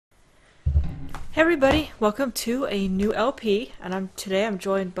Hey everybody, welcome to a new LP, and today I'm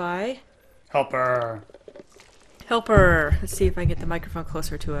joined by Helper. Helper. Let's see if I can get the microphone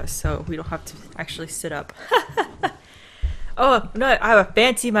closer to us so we don't have to actually sit up. Oh no, I have a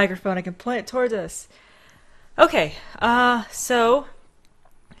fancy microphone. I can point it towards us. Okay, so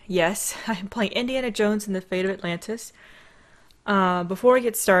yes, I'm playing Indiana Jones and the Fate of Atlantis. Before I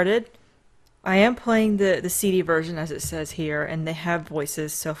get started, I am playing the CD version as it says here, and they have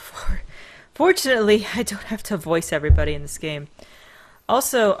voices. Fortunately, I don't have to voice everybody in this game.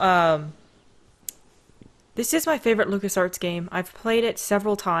 Also, this is my favorite LucasArts game. I've played it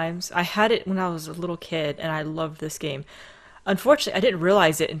several times. I had it when I was a little kid, and I loved this game. Unfortunately, I didn't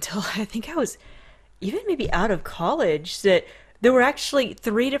realize it until I think I was even maybe out of college that there were actually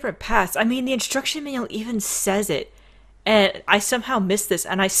three different paths. I mean, the instruction manual even says it. And I somehow missed this,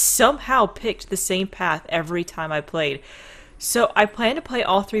 and I somehow picked the same path every time I played. So I plan to play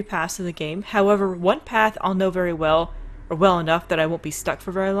all three paths of the game. However, one path I'll know very well, or well enough that I won't be stuck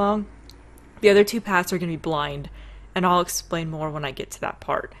for very long. The other two paths are going to be blind, and I'll explain more when I get to that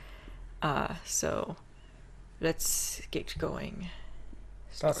part. So let's get going.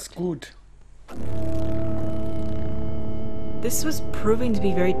 That's good. This was proving to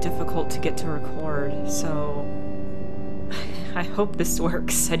be very difficult to get to record, so I hope this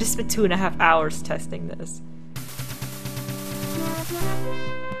works. I just spent 2.5 hours testing this.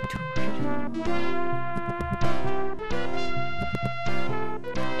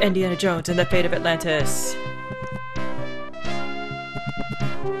 Indiana Jones and the Fate of Atlantis.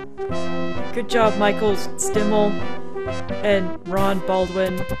 Good job, Michael Stimmel and Ron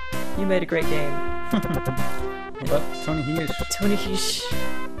Baldwin. You made a great game. But Tony Heesh. Tony Heesh,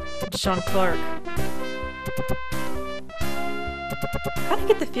 Sean Clark. I kind of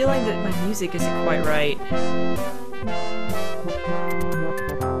get the feeling that my music isn't quite right.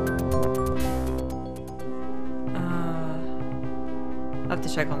 I'll have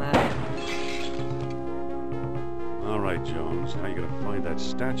to check on that. Alright, Jones, how you gonna find that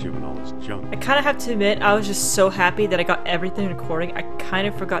statue and all this junk? I kind of have to admit, I was just so happy that I got everything recording. I kind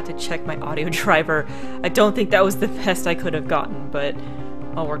of forgot to check my audio driver. I don't think that was the best I could have gotten, but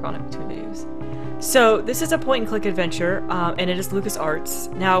I'll work on it between videos. So, this is a point-and-click adventure, and it is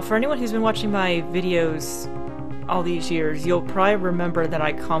LucasArts. Now, for anyone who's been watching my videos all these years, you'll probably remember that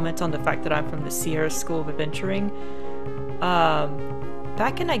I comment on the fact that I'm from the Sierra School of Adventuring.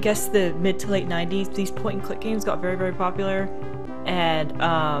 Back in, I guess, the mid to late 90s, these point-and-click games got very, very popular, and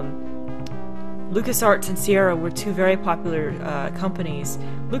LucasArts and Sierra were two very popular companies.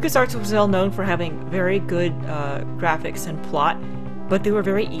 LucasArts was well known for having very good graphics and plot, but they were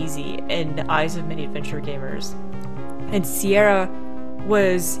very easy in the eyes of many adventure gamers. And Sierra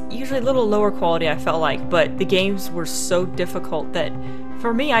was usually a little lower quality, I felt like, but the games were so difficult that,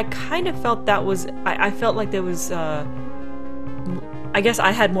 for me, I kind of felt that was... I felt like there was... I guess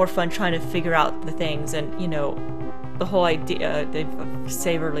I had more fun trying to figure out the things, and, you know, the whole idea of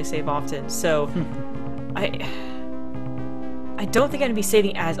save early, save often. So, I don't think I'm gonna be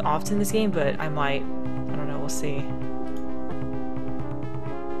saving as often in this game, but I might. I don't know, we'll see.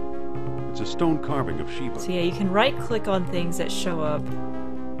 It's a stone carving of Shiva. So yeah, you can right-click on things that show up.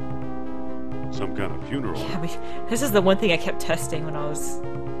 Some kind of funeral. Yeah, this is the one thing I kept testing when I was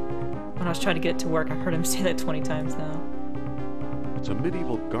trying to get it to work. I heard him say that 20 times now. It's a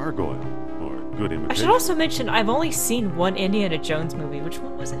medieval gargoyle, or good imitation. I should also mention, I've only seen one Indiana Jones movie. Which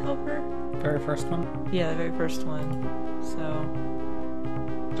one was it, Helper? Very first one? Yeah, the very first one. So...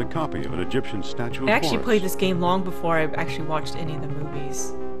 It's a copy of an Egyptian statue of I actually Horus. played this game long before I actually watched any of the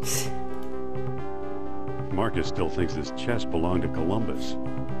movies. Marcus still thinks this chest belonged to Columbus.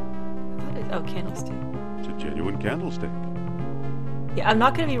 Oh, candlestick. It's a genuine candlestick. Yeah, I'm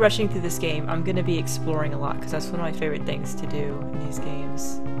not going to be rushing through this game. I'm going to be exploring a lot, because that's one of my favorite things to do in these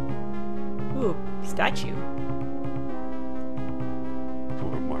games. Ooh, statue.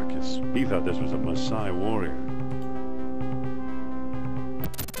 Poor Marcus. He thought this was a Maasai warrior.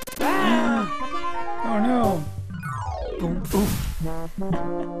 Oh no! Boom, boom.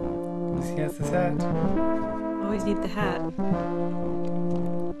 He has this hat. Always need the hat.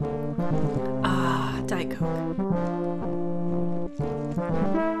 Ah, Diet Coke.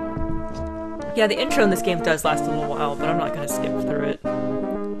 Yeah, the intro in this game does last a little while, but I'm not going to skip through it.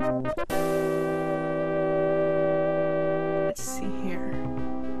 Let's see here.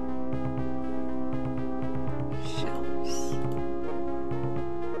 Shelves.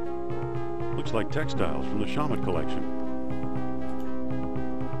 Looks like textiles from the Shaman collection.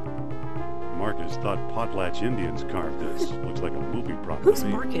 Marcus thought Potlatch Indians carved this. Looks like a movie prop. Who's to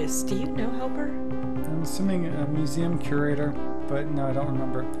me. Marcus? Do you know Helper? I'm assuming a museum curator, but no, I don't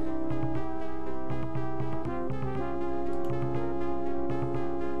remember.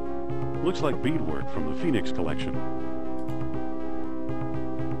 Looks like beadwork from the Phoenix collection.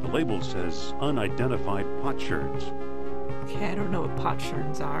 The label says unidentified potsherds. Okay, I don't know what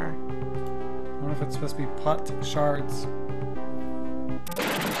potsherds are. I wonder if it's supposed to be pot shards.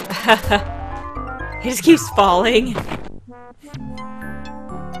 He just keeps falling.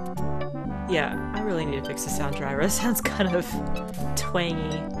 Yeah, I really need to fix the sound driver. It sounds kind of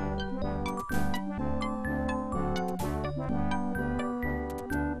twangy.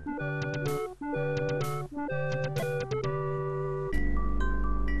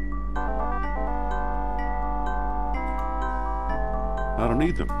 I don't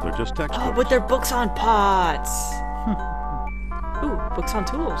need them. They're just textbooks. Oh, but they're books on pots. Ooh, books on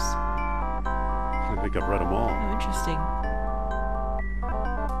tools. I think I've read them all. Oh, interesting.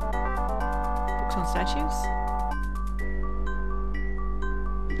 Books on statues?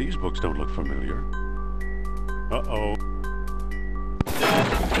 These books don't look familiar. Uh-oh.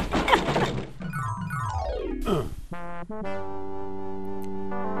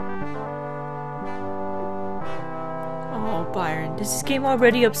 Oh, Byron, does this game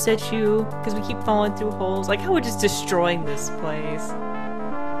already upset you? Because we keep falling through holes. Like, how we're just destroying this place.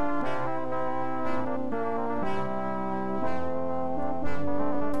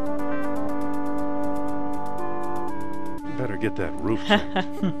 Better get that roof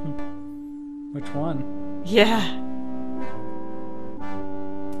synced. Which one? Yeah.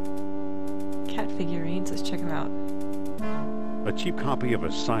 Cat figurines, let's check them out. A cheap copy of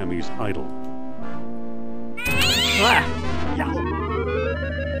a Siamese idol. Ah.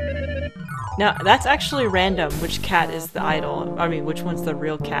 Now, that's actually random which cat is the idol. I mean, which one's the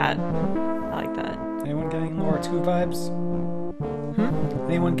real cat. I like that. Anyone getting Laura 2 vibes? Hmm?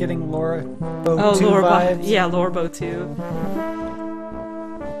 Anyone getting Laura Bo Oh, 2 vibes? Yeah, Lorbo too.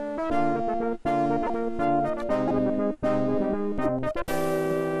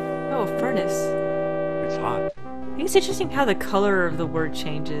 Oh, furnace. It's hot. I think it's interesting how the color of the word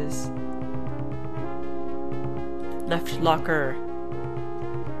changes. Left locker.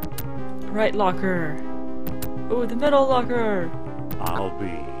 Right locker. Oh, the middle locker. I'll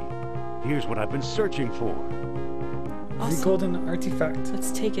be. Here's what I've been searching for. The Awesome. golden artifact.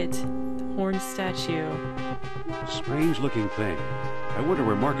 Let's take it. The horn statue. Strange looking thing. I wonder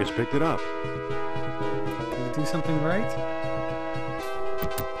where Marcus picked it up. Did we do something right?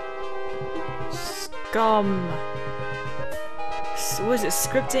 Scum. Was it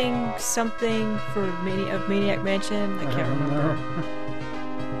scripting something for Maniac Mansion? I can't remember.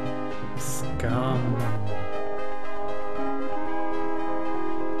 Scum.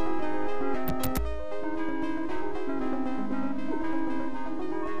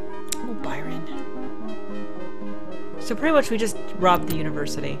 Oh, Byron. So pretty much we just robbed the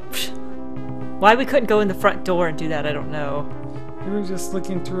university. Why we couldn't go in the front door and do that, I don't know. We were just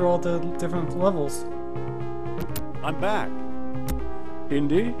looking through all the different levels. I'm back.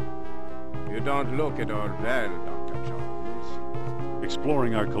 Indy? You don't look at all well, Dr. Jones.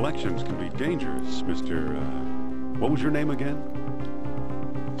 Exploring our collections can be dangerous, Mr. What was your name again?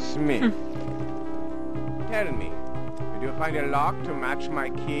 Smith. Tell me, did you find a lock to match my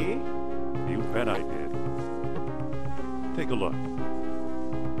key? You bet I did. Take a look.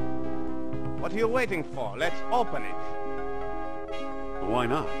 What are you waiting for? Let's open it. Why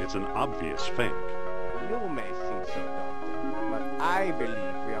not? It's an obvious fake. You may think so, Doctor, but I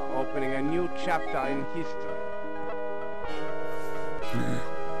believe we are opening a new chapter in history.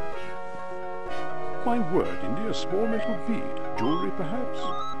 My word, Indy, a small metal bead. Jewelry, perhaps?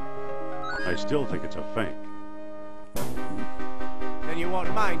 I still think it's a fake. Then you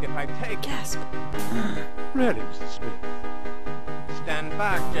won't mind if I take Gasp. Really, Mr. Smith? Stand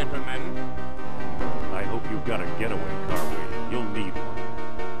back, gentlemen. I hope you've got a getaway car waiting. You'll need one.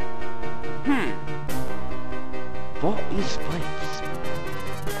 What is face?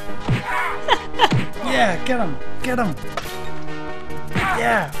 Yeah, get him! Get him!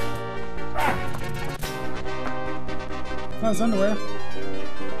 Yeah! Oh, his underwear.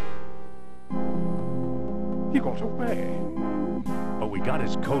 He got away. But we got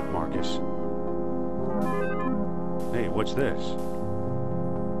his coat, Marcus. Hey, what's this?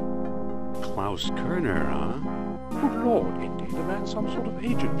 Klaus Kerner, huh? Good Lord, Indy, the man's some sort of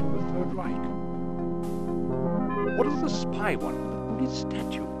agent for the Third Reich. What does the spy want with the Buddhist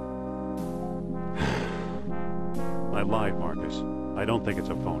statue? I lied, Marcus. I don't think it's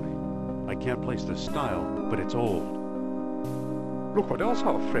a phony. I can't place the style, but it's old. Look what else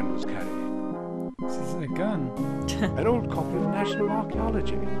our friend was carrying. This is a gun. An old copy of National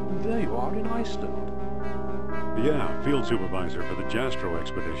Archaeology. And there you are in Iceland. Yeah, field supervisor for the Jastro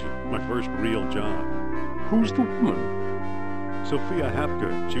expedition. My first real job. Who's the woman? Sophia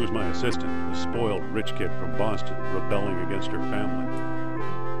Hapgood. She was my assistant, a spoiled rich kid from Boston, rebelling against her family.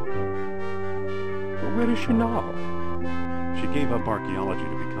 But where is she now? She gave up archaeology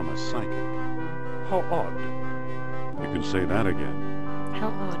to become a psychic. How odd. You can say that again. How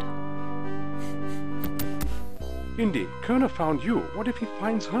odd. Indy, Kerner found you. What if he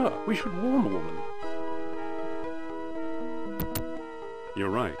finds her? We should warn the woman. You're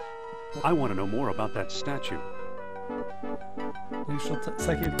right. I want to know more about that statue. You shall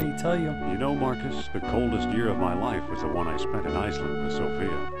psychically tell you. You know, Marcus, the coldest year of my life was the one I spent in Iceland with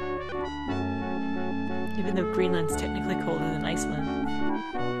Sophia. Even though Greenland's technically colder than Iceland.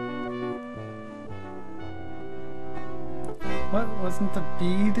 What? Wasn't the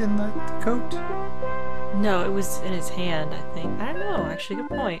bead in the coat? No, it was in his hand, I think. I don't know, actually, good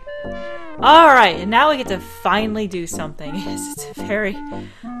point. Alright, and now we get to finally do something. Yes, it's a very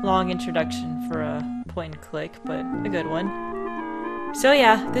long introduction for a point and click, but a good one. So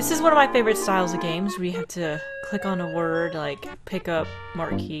yeah, this is one of my favorite styles of games where you have to click on a word, like pick up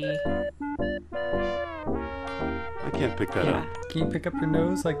marquee. I can't pick that up. Can you pick up your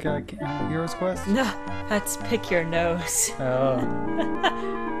nose like Hero's Quest? No, that's pick your nose. Oh.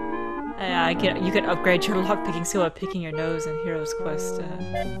 Yeah, you can upgrade your lockpicking skill by picking your nose in Hero's Quest,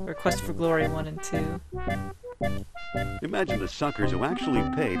 or Quest for Glory 1 and 2. Imagine the suckers who actually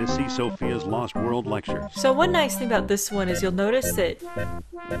pay to see Sophia's Lost World lectures. So one nice thing about this one is you'll notice that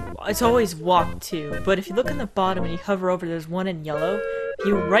it's always walk to, but if you look in the bottom and you hover over, there's one in yellow. If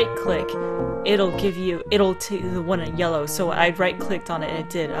you right click, it'll take the one in yellow. So I right clicked on it and it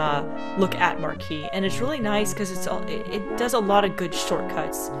did look at marquee, and it's really nice because it does a lot of good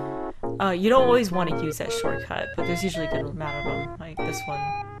shortcuts. You don't always want to use that shortcut, but there's usually a good amount of them, like this one.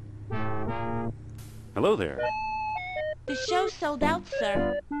 Hello there. The show's sold out,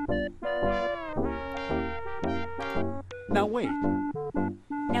 sir. Now wait.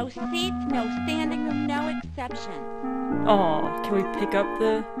 No seats, no standing room, no exceptions. Oh, can we pick up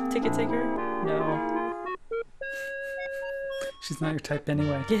the ticket taker? No. She's not your type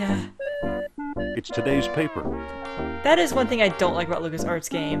anyway. Yeah. It's today's paper. That is one thing I don't like about LucasArts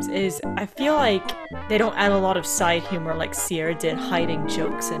games, is I feel like they don't add a lot of side humor like Sierra did, hiding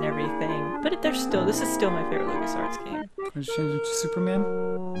jokes and everything. But this is still my favorite LucasArts game. Can you change it to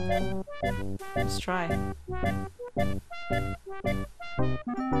Superman? Let's try.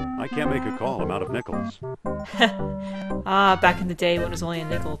 I can't make a call. I'm out of nickels. Back in the day when it was only a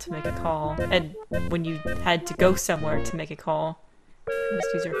nickel to make a call, and when you had to go somewhere to make a call, you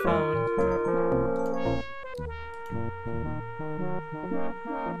just use your phone.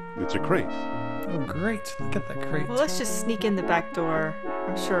 It's a crate. Oh, great. Look at that crate. Well, let's just sneak in the back door.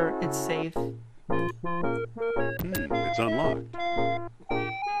 I'm sure it's safe. It's unlocked.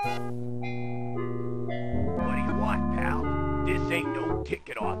 What do you want, pal? This ain't no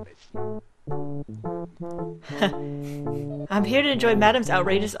ticket office. I'm here to enjoy Madam's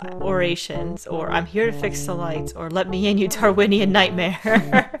outrageous orations, or I'm here to fix the lights, or let me in, you Darwinian nightmare.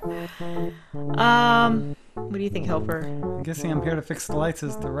 What do you think, Helper? I'm guessing I'm here to fix the lights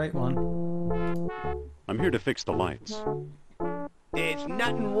is the right one. I'm here to fix the lights. There's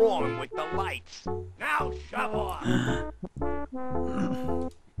nothing wrong with the lights. Now shove off.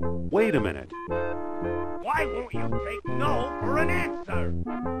 Wait a minute. Why won't you take no for an answer?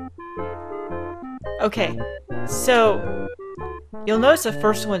 Okay, so you'll notice the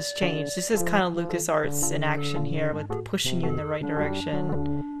first one's changed. This is kind of LucasArts in action here with pushing you in the right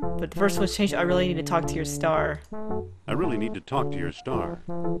direction. But the first one's changed. I really need to talk to your star. I really need to talk to your star.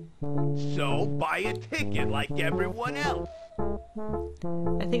 So buy a ticket like everyone else.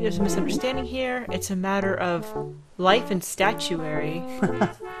 I think there's a misunderstanding here. It's a matter of life and statuary.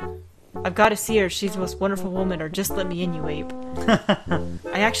 I've got to see her. She's the most wonderful woman, or just let me in, you ape.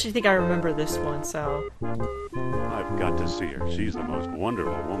 I actually think I remember this one, so... I've got to see her. She's the most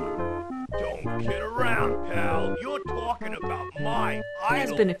wonderful woman. Don't kid around, pal. You're talking about my It has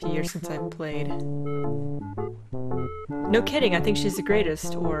idol. been a few years since I've played. No kidding, I think she's the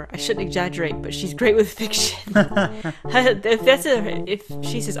greatest, or I shouldn't exaggerate, but she's great with fiction. If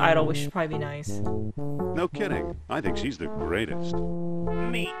she's his idol, we should probably be nice. No kidding. I think she's the greatest.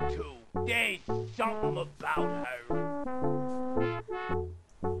 Me too. There's something about her.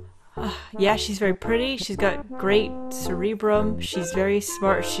 Yeah, she's very pretty, she's got great cerebrum, she's very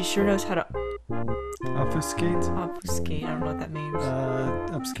smart, she sure knows how to... Oh, Obfuscate. Obfuscate. I don't know what that means.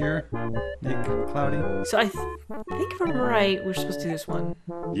 Obscure. Make cloudy. So I think if I'm right, we're supposed to do this one.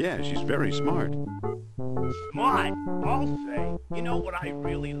 Yeah, she's very smart. Smart, I'll say. You know what I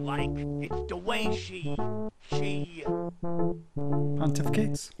really like? It's the way she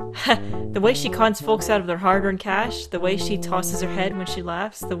Pontificates. The way she cons folks out of their hard-earned cash, the way she tosses her head when she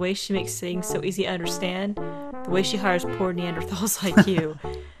laughs, the way she makes things so easy to understand, the way she hires poor Neanderthals like you.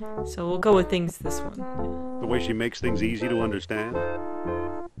 So we'll go with things this one. The way she makes things easy to understand.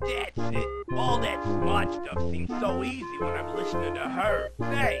 That's it. All that smart stuff seems so easy when I'm listening to her.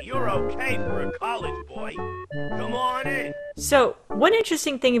 Hey, you're okay for a college boy. Come on in. So, one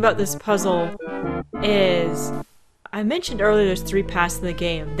interesting thing about this puzzle is, I mentioned earlier there's 3 paths in the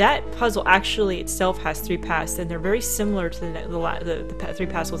game. That puzzle actually itself has 3 paths, and they're very similar to the 3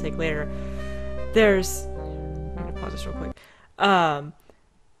 paths we'll take later. There's... I'm gonna pause this real quick.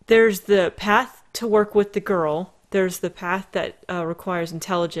 There's the path to work with the girl. There's the path that requires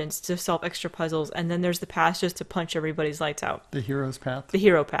intelligence to solve extra puzzles, and then there's the path just to punch everybody's lights out. The hero's path. The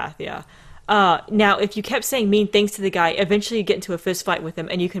hero path, yeah. Now, if you kept saying mean things to the guy, eventually you get into a fist fight with him,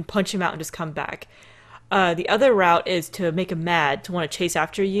 and you can punch him out and just come back. The other route is to make him mad, to want to chase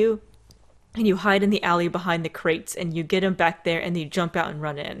after you, and you hide in the alley behind the crates, and you get him back there, and then you jump out and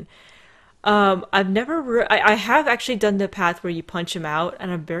run in. I have actually done the path where you punch him out,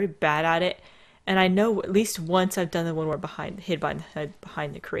 and I'm very bad at it. And I know at least once I've done the one where hid behind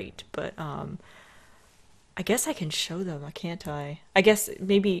the crate, but I guess I can show them, can't I? I guess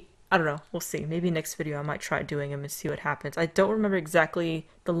maybe, I don't know, we'll see. Maybe next video I might try doing them and see what happens. I don't remember exactly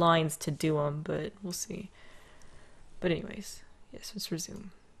the lines to do them, but we'll see. But anyways, yes, let's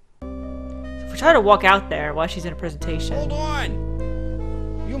resume. So if we try to walk out there while she's in a presentation. Hold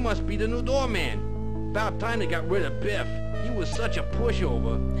on! You must be the new doorman. About time they got rid of Biff. He was such a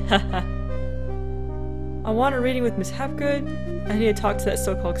pushover. I want a reading with Miss Hapgood. I need to talk to that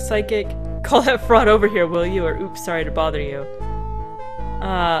so-called psychic. Call that fraud over here, will you? Or oops, sorry to bother you.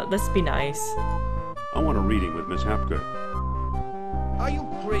 Let's be nice. I want a reading with Miss Hapgood. Are you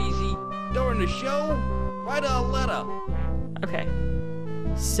crazy? During the show? Write her a letter. Okay.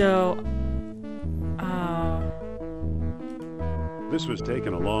 So, This was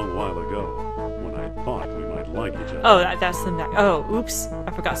taken a long while ago, when I thought we might like each other. oh, that's the next. Oh, oops.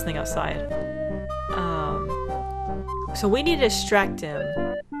 I forgot something outside. So we need to distract him.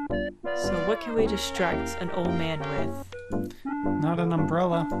 So what can we distract an old man with? Not an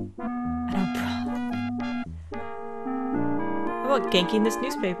umbrella. An umbrella. How about ganking this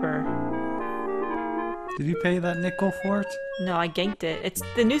newspaper? Did you pay that nickel for it? No, I ganked it.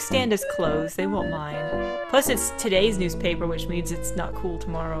 The newsstand is closed. They won't mind. Plus, it's today's newspaper, which means it's not cool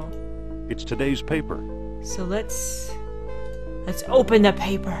tomorrow. It's today's paper. So let's open the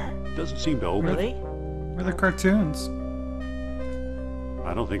paper. Doesn't seem to open. Really? Where are the cartoons?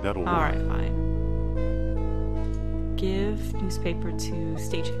 I don't think that'll work. All right, fine. Give newspaper to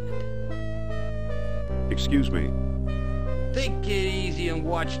stagehand. Excuse me. Take it easy and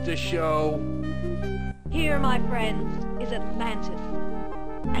watch the show. Here, my friends, is Atlantis,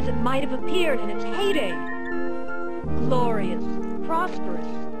 as it might have appeared in its heyday. Glorious, prosperous,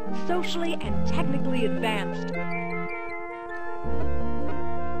 socially and technically advanced.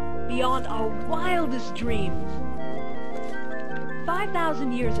 Beyond our wildest dreams.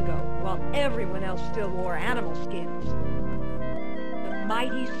 5,000 years ago, while everyone else still wore animal skins, the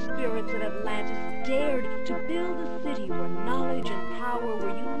mighty spirits of Atlantis dared to build a city where knowledge and power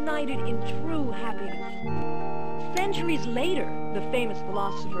were united in true happiness. Centuries later, the famous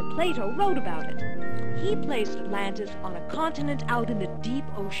philosopher Plato wrote about it. He placed Atlantis on a continent out in the deep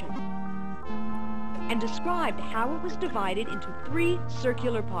ocean and described how it was divided into 3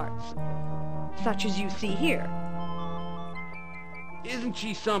 circular parts, such as you see here. Isn't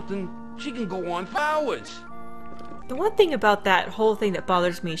she something? She can go on for hours. The one thing about that whole thing that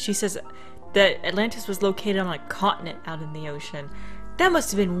bothers me, she says that Atlantis was located on a continent out in the ocean. That must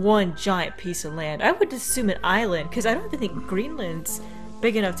have been one giant piece of land. I would assume an island, because I don't even think Greenland's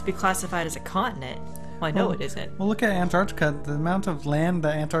big enough to be classified as a continent. Well, I know it isn't. Well, look at Antarctica. The amount of land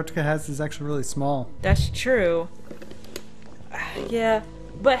that Antarctica has is actually really small. That's true. Yeah,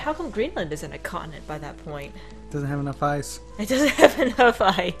 but how come Greenland isn't a continent by that point? It doesn't have enough ice. It doesn't have enough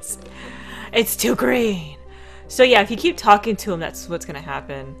ice. It's too green. So yeah, if you keep talking to him, that's what's gonna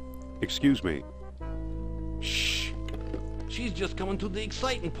happen. Excuse me. Shh. She's just coming to the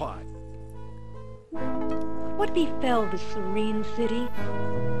exciting part. What befell this serene city?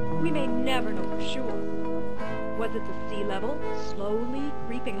 We may never know for sure. Was it the sea level slowly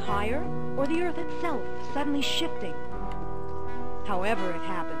creeping higher, or the earth itself suddenly shifting? However it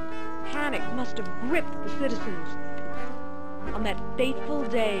happened, panic must have gripped the citizens on that fateful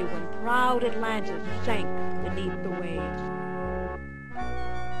day when proud Atlantis sank beneath the waves.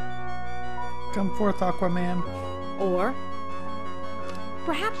 Come forth, Aquaman. Or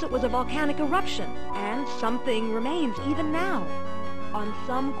perhaps it was a volcanic eruption, and something remains even now. On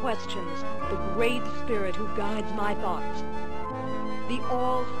some questions, the great spirit who guides my thoughts, the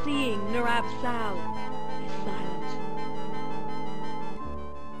all-seeing Nurab Sal, is silent.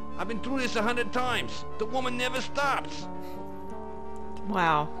 I've been through this 100 times. The woman never stops.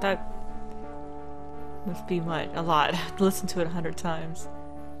 Wow, that must be what? A lot. Listen to it 100 times.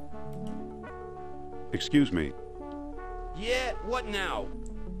 Excuse me. Yeah, what now?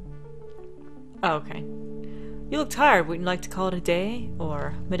 Oh, okay. You look tired. Wouldn't you like to call it a day?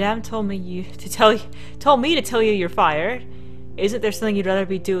 Or Madame told me to tell you you're fired. Isn't there something you'd rather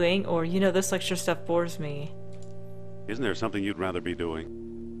be doing? Or this lecture stuff bores me. Isn't there something you'd rather be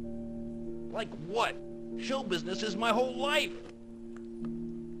doing? Like what? Show business is my whole life.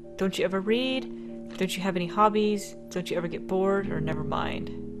 Don't you ever read? Don't you have any hobbies? Don't you ever get bored? Or never mind?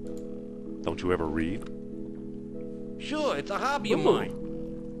 Don't you ever read? Sure, it's a hobby of Ooh. mine.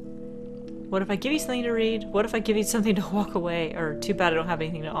 What if I give you something to read? What if I give you something to walk away? Or too bad I don't have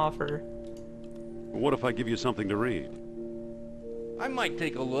anything to offer. What if I give you something to read? I might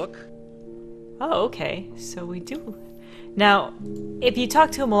take a look. Oh, okay. So we do. Now, if you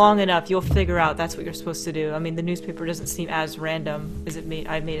talk to him long enough, you'll figure out that's what you're supposed to do. I mean, the newspaper doesn't seem as random as I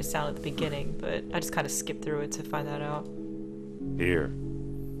made it sound at the beginning, but I just kind of skipped through it to find that out. Here.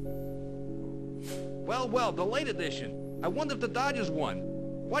 Well, the late edition. I wonder if the Dodgers won.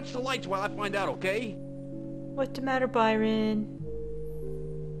 Watch the lights while I find out, okay? What's the matter, Byron?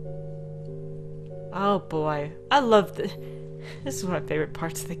 Oh boy, I love this. This is one of my favorite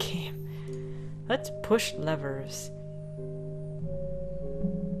parts of the game. Let's push levers.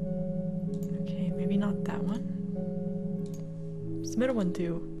 Okay, maybe not that one. What's the middle one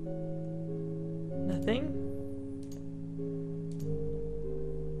do? Nothing?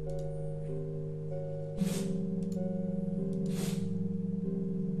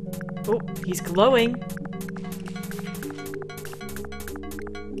 Oh, he's glowing.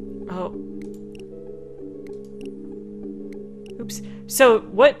 Oh. Oops. So,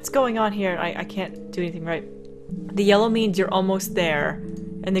 what's going on here? I can't do anything right. The yellow means you're almost there,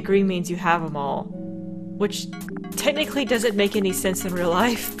 and the green means you have them all. Which technically doesn't make any sense in real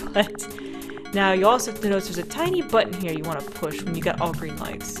life, but... Now, you also have to notice there's a tiny button here you want to push when you got all green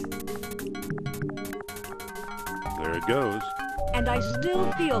lights. There it goes. And I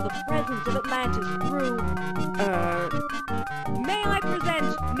still feel the presence of Atlantis through... May I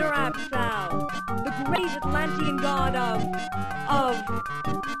present Nurab Sal, the great Atlantean god of...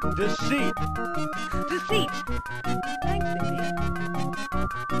 Deceit. deceit. Thanks, Indy.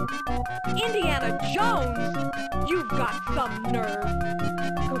 Indiana Jones? You've got some nerve.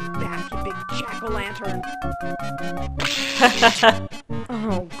 Go back, you big jack-o'-lantern.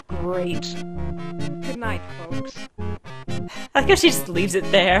 Oh, great. Good night, folks. I guess she just leaves it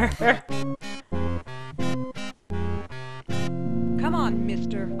there. Come on,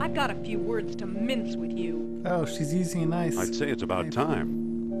 mister. I've got a few words to mince with you. Oh, she's using a knife. I'd say it's about time.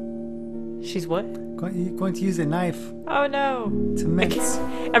 She's what? Going to use a knife Oh no. to mince.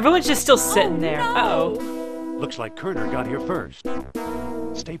 Everyone's just still sitting there. No. Uh-oh. Looks like Kerner got here first.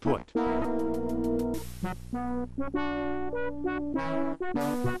 Stay put. Using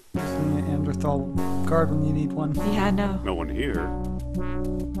an Neanderthal guard when you need one. Yeah, I know. No one here.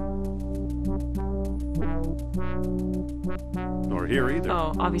 Nor here either.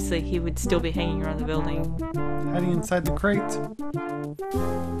 Oh, obviously he would still be hanging around the building. Hiding inside the crate.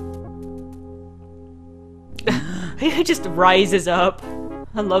 He just rises up.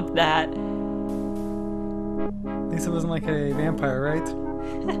 I love that. At least it wasn't like a vampire, right?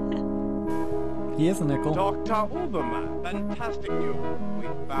 He is a nickel. Dr. Obermann, fantastic news. We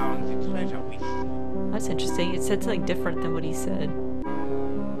found the treasure we sought. That's interesting. It said something different than what he said.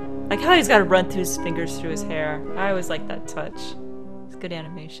 Like how he's got to run through his fingers through his hair. I always like that touch. It's good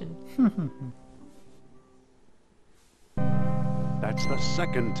animation. That's the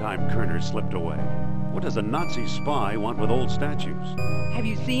second time Kerner slipped away. What does a Nazi spy want with old statues? Have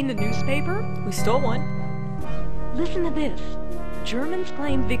you seen the newspaper? We stole one. Listen to this. Germans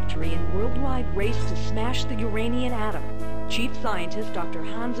claim victory in worldwide race to smash the Uranian atom. Chief scientist Dr.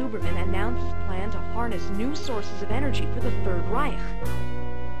 Hans Ubermann announced his plan to harness new sources of energy for the Third Reich.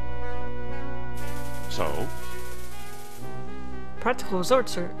 So? Practical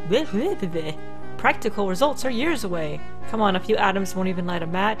results are practical results are years away. Come on, a few atoms won't even light a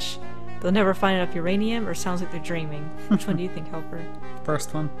match. They'll never find enough uranium, or sounds like they're dreaming. Which one do you think, Helper?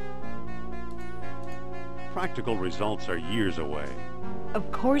 First one. Practical results are years away. Of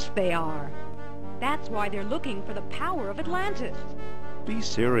course they are. That's why they're looking for the power of Atlantis. Be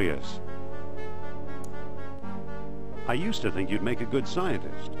serious. I used to think you'd make a good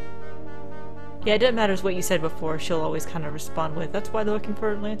scientist. Yeah, it doesn't matter what you said before, she'll always kind of respond with, that's why they're looking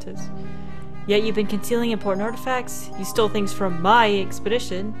for Atlantis. Yet you've been concealing important artifacts, you stole things from my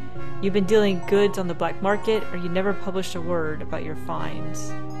expedition, you've been dealing goods on the black market, or you never published a word about your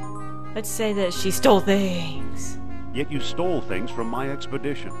finds. Let's say that she stole things. Yet you stole things from my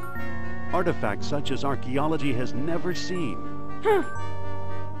expedition. Artifacts such as archaeology has never seen.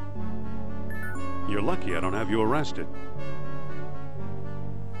 You're lucky I don't have you arrested.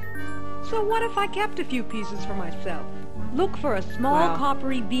 So what if I kept a few pieces for myself? Look for a small Wow.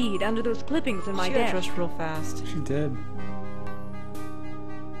 coppery bead under those clippings in my She got desk. dressed real fast. She did.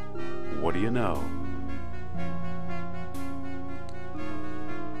 What do you know?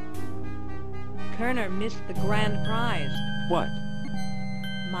 Kerner missed the grand prize, What?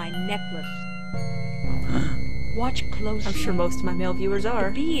 my necklace. Watch closely. I'm sure most of my male viewers The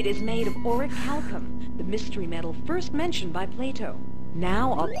are. bead is made of orichalcum, the mystery metal first mentioned by Plato.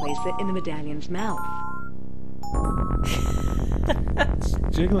 Now I'll place it in the medallion's mouth.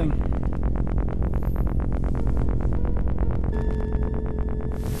 Jiggling.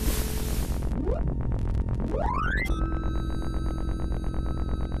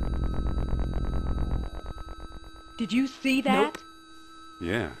 Did you see that? Nope.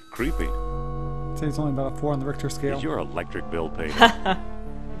 Yeah, creepy. Say it's only about a 4 on the Richter scale. Is your electric bill paid?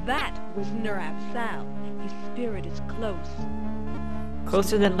 That was Nurab Sal. His spirit is close.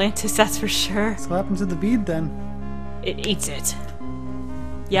 Closer than Atlantis, that's for sure. So what happened to the bead then? It eats it.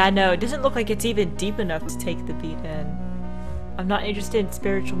 Yeah, I know. It doesn't look like it's even deep enough to take the beat in. I'm not interested in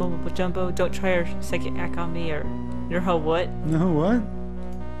spiritual mumbo jumbo. Don't try your second act on me, or what? No, what?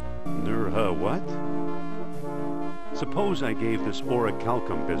 What? Suppose I gave this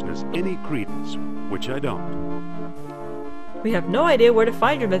orichalcum business any credence, which I don't. We have no idea where to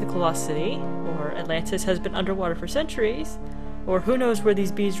find your mythical lost city, or Atlantis has been underwater for centuries, or who knows where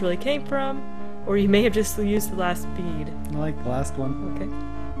these beads really came from, or you may have just used the last bead. I like the last one. Okay.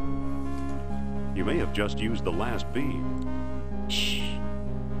 You may have just used the last bead. Shh.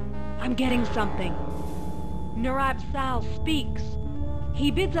 I'm getting something. Nurab Sal speaks.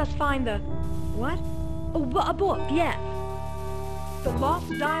 He bids us find the... what? Oh, a book, yes. The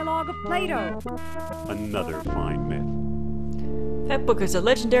Lost Dialogue of Plato. Another fine myth. That book is a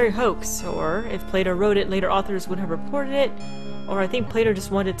legendary hoax, or if Plato wrote it, later authors would have reported it, or I think Plato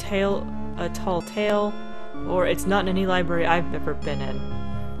just wanted to tell a tall tale, or it's not in any library I've ever been in.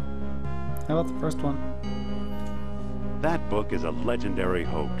 How about the first one? That book is a legendary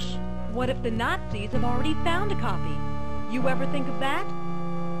hoax. What if the Nazis have already found a copy? You ever think of that?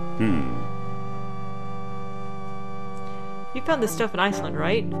 You found this stuff in Iceland,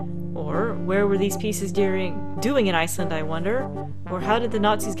 right? Or where were these pieces doing in Iceland, I wonder? Or how did the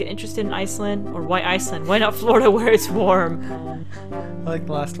Nazis get interested in Iceland? Or why Iceland? Why not Florida where it's warm? I like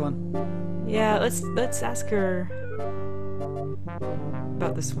the last one. Yeah, let's ask her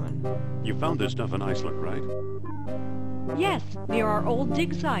about this one. You found this stuff in Iceland, right? Yes, near our old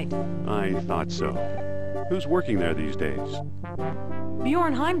dig site. I thought so. Who's working there these days?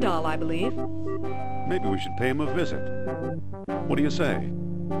 Bjorn Heimdall, I believe. Maybe we should pay him a visit. What do you say?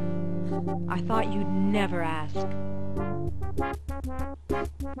 I thought you'd never ask.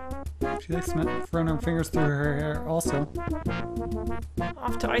 She likes running her fingers through her hair also.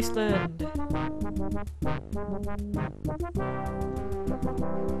 Off to Iceland.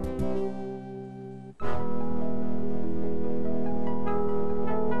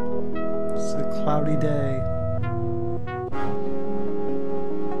 It's a cloudy day.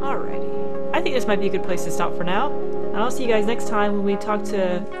 Alrighty. I think this might be a good place to stop for now. And I'll see you guys next time when we talk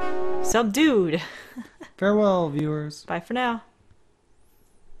to some dude. Farewell, viewers. Bye for now.